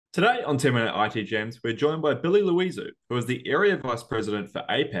Today on 10 Minute IT Jams, we're joined by Billy Loizou, who is the Area Vice President for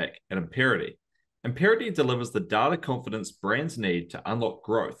APAC at Amperity. Amperity delivers the data confidence brands need to unlock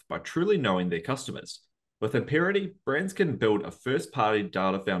growth by truly knowing their customers. With Amperity, brands can build a first-party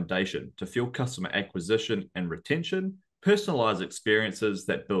data foundation to fuel customer acquisition and retention, personalize experiences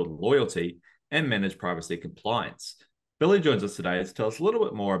that build loyalty, and manage privacy compliance. Billy joins us today to tell us a little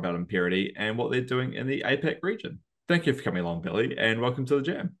bit more about Amperity and what they're doing in the APAC region. Thank you for coming along, Billy, and welcome to the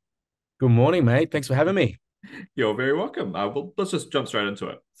Jam. Good morning, mate. Thanks for having me. You're very welcome. Well, let's just jump straight into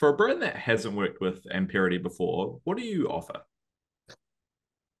it. For a brand that hasn't worked with Amperity before, what do you offer?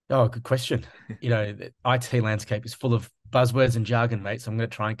 Oh, good question. The IT landscape is full of buzzwords and jargon, mate, so I'm going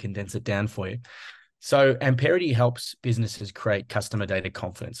to try and condense it down for you. So Amperity helps businesses create customer data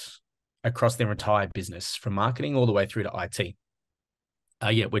confidence across their entire business, from marketing all the way through to IT.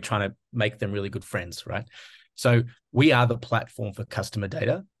 We're trying to make them really good friends, right? So we are the platform for customer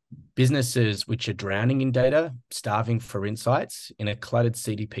data. Businesses which are drowning in data, starving for insights in a cluttered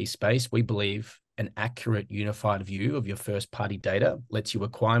CDP space, we believe an accurate, unified view of your first-party data lets you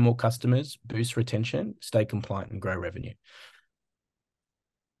acquire more customers, boost retention, stay compliant, and grow revenue.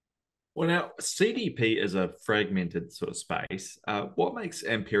 Well, now, CDP is a fragmented sort of space. What makes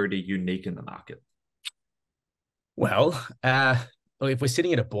Amperity unique in the market? Well, if we're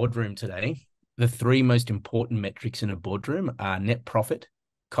sitting at a boardroom today, the three most important metrics in a boardroom are net profit,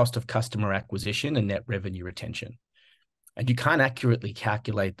 cost of customer acquisition, and net revenue retention. And you can't accurately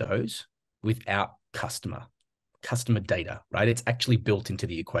calculate those without customer data, right? It's actually built into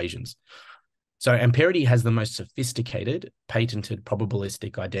the equations. So Amperity has the most sophisticated, patented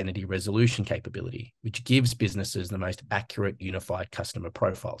probabilistic identity resolution capability, which gives businesses the most accurate unified customer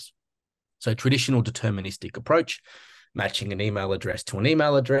profiles. So traditional deterministic approach, matching an email address to an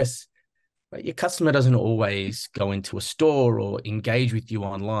email address, but your customer doesn't always go into a store or engage with you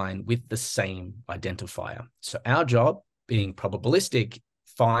online with the same identifier. So our job, being probabilistic,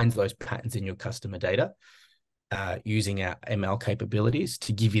 finds those patterns in your customer data using our ML capabilities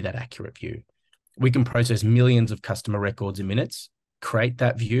to give you that accurate view. We can process millions of customer records in minutes, create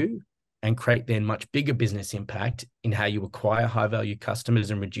that view, and create then much bigger business impact in how you acquire high-value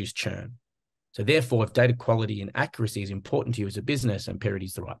customers and reduce churn. So therefore, if data quality and accuracy is important to you as a business, Amperity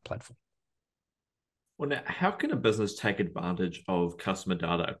is the right platform. Well, now, how can a business take advantage of customer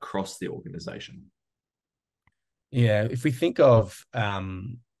data across the organization? Yeah, if we think of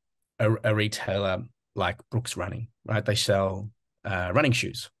a retailer like Brooks Running, right? They sell running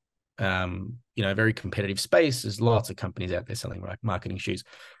shoes. Very competitive space. There's lots of companies out there selling marketing shoes.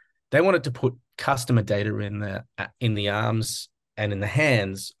 They wanted to put customer data in the arms and in the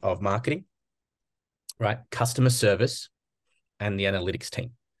hands of marketing, right? Customer service and the analytics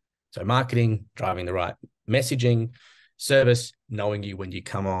team. So marketing, driving the right messaging, service, knowing you when you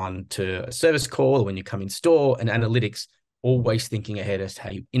come on to a service call or when you come in store, and analytics, always thinking ahead as to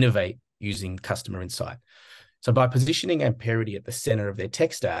how you innovate using customer insight. So by positioning Amperity at the center of their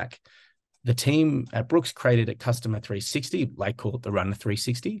tech stack, the team at Brooks created a customer 360, they call it the Runner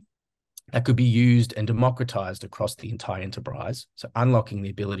 360, that could be used and democratized across the entire enterprise. So unlocking the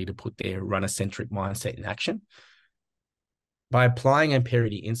ability to put their runner-centric mindset in action. By applying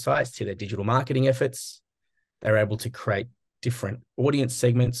Amperity insights to their digital marketing efforts, they're able to create different audience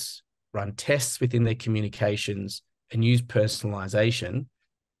segments, run tests within their communications, and use personalization,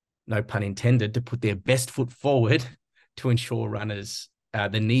 no pun intended, to put their best foot forward to ensure runners,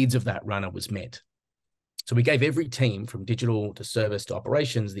 the needs of that runner was met. So we gave every team, from digital to service to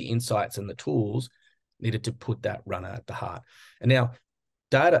operations, the insights and the tools needed to put that runner at the heart. And now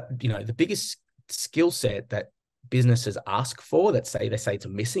data, the biggest skill set that businesses ask for, they say it's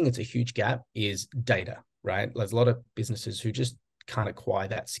missing, it's a huge gap, is data, right? There's a lot of businesses who just can't acquire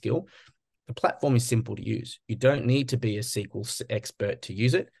that skill. The platform is simple to use. You don't need to be a SQL expert to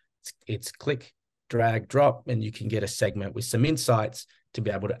use it. It's click, drag, drop, and you can get a segment with some insights to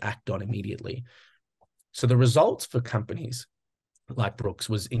be able to act on immediately. So the results for companies like Brooks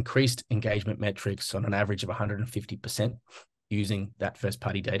was increased engagement metrics on an average of 150% using that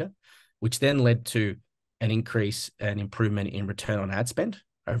first-party data, which then led to an increase and improvement in return on ad spend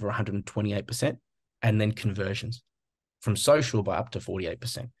over 128%, and then conversions from social by up to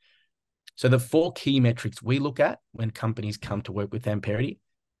 48%. So the four key metrics we look at when companies come to work with Amperity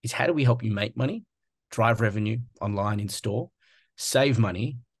is: how do we help you make money, drive revenue online, in store, save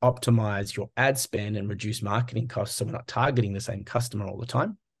money, optimize your ad spend and reduce marketing costs so we're not targeting the same customer all the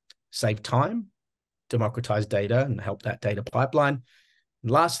time, save time, democratize data and help that data pipeline. And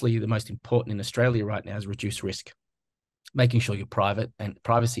lastly, the most important in Australia right now is reduce risk, making sure your private and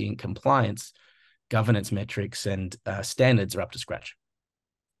privacy and compliance governance metrics and standards are up to scratch.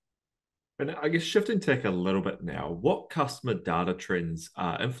 And I guess shifting tech a little bit now, what customer data trends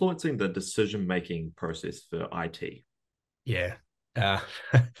are influencing the decision-making process for IT? Yeah. Uh,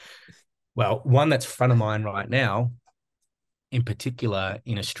 well, one that's front of mind right now, in particular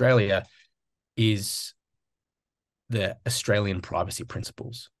in Australia, is the Australian privacy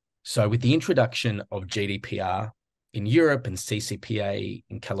principles. So, with the introduction of GDPR in Europe and CCPA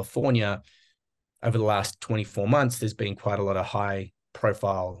in California over the last 24 months, there's been quite a lot of high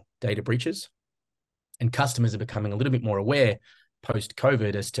profile data breaches. And customers are becoming a little bit more aware post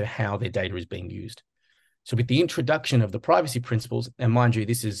COVID as to how their data is being used. So, with the introduction of the privacy principles, and mind you,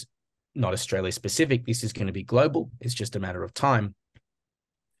 this is not Australia specific, this is going to be global, it's just a matter of time.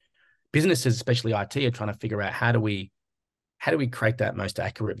 Businesses, especially IT, are trying to figure out how do we create that most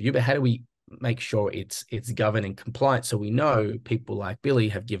accurate view, but how do we make sure it's governed and compliant so we know people like Billy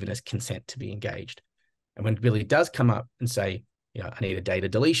have given us consent to be engaged. And when Billy does come up and say, I need a data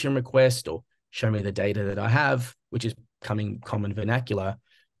deletion request or show me the data that I have, which is becoming common vernacular,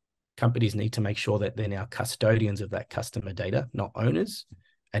 companies need to make sure that they're now custodians of that customer data, not owners,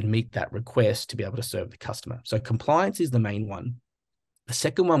 and meet that request to be able to serve the customer. So compliance is the main one. The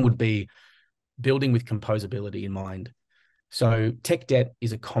second one would be building with composability in mind. So tech debt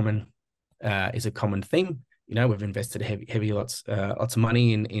is a common theme. We've invested heavy lots of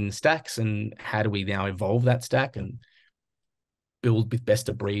money in stacks, and how do we now evolve that stack and build with best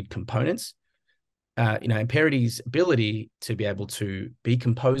of breed components? Amperity's ability to be able to be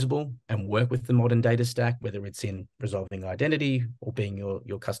composable and work with the modern data stack, whether it's in resolving identity or being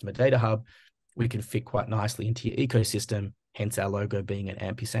your customer data hub, we can fit quite nicely into your ecosystem. Hence our logo being an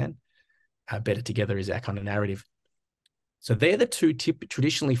ampersand. Better together is our kind of narrative. So they're the two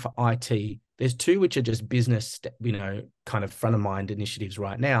traditionally for IT. There's two which are just business, kind of front of mind initiatives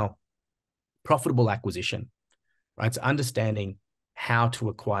right now. Profitable acquisition, right? So understanding how to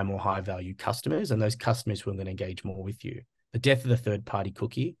acquire more high value customers and those customers who are going to engage more with you. The death of the third party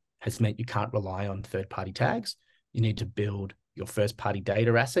cookie has meant you can't rely on third party tags. You need to build your first party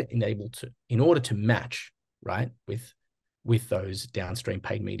data asset in order to match, right, with those downstream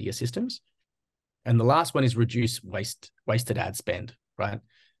paid media systems. And the last one is reduce wasted ad spend, right?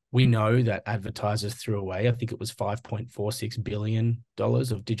 We know that advertisers threw away, I think it was $5.46 billion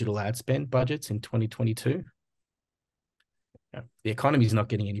of digital ad spend budgets in 2022. The economy is not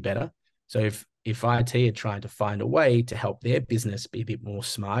getting any better. So if IT are trying to find a way to help their business be a bit more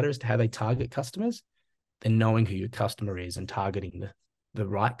smarter as to how they target customers, then knowing who your customer is and targeting the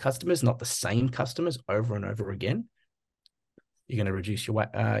right customers, not the same customers over and over again, you're going to reduce your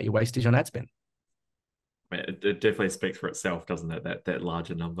wastage on ad spend. It definitely speaks for itself, doesn't it? That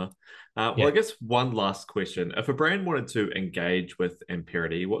larger number. Well, Yeah. I guess one last question: if a brand wanted to engage with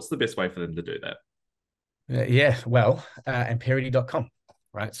Amperity, what's the best way for them to do that? Amperity.com,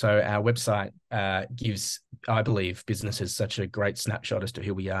 right? So our website gives, I believe, businesses such a great snapshot as to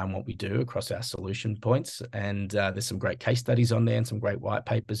who we are and what we do across our solution points. And there's some great case studies on there and some great white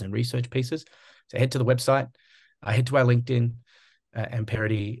papers and research pieces. So head to the website, head to our LinkedIn,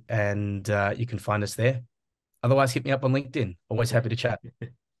 Amperity, and you can find us there. Otherwise, hit me up on LinkedIn. Always happy to chat.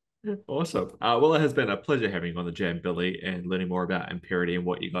 Awesome. Well, it has been a pleasure having you on the jam, Billy, and learning more about Amperity and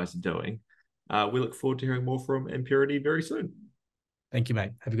what you guys are doing. We look forward to hearing more from Amperity very soon. Thank you,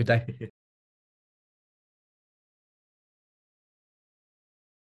 mate. Have a good day.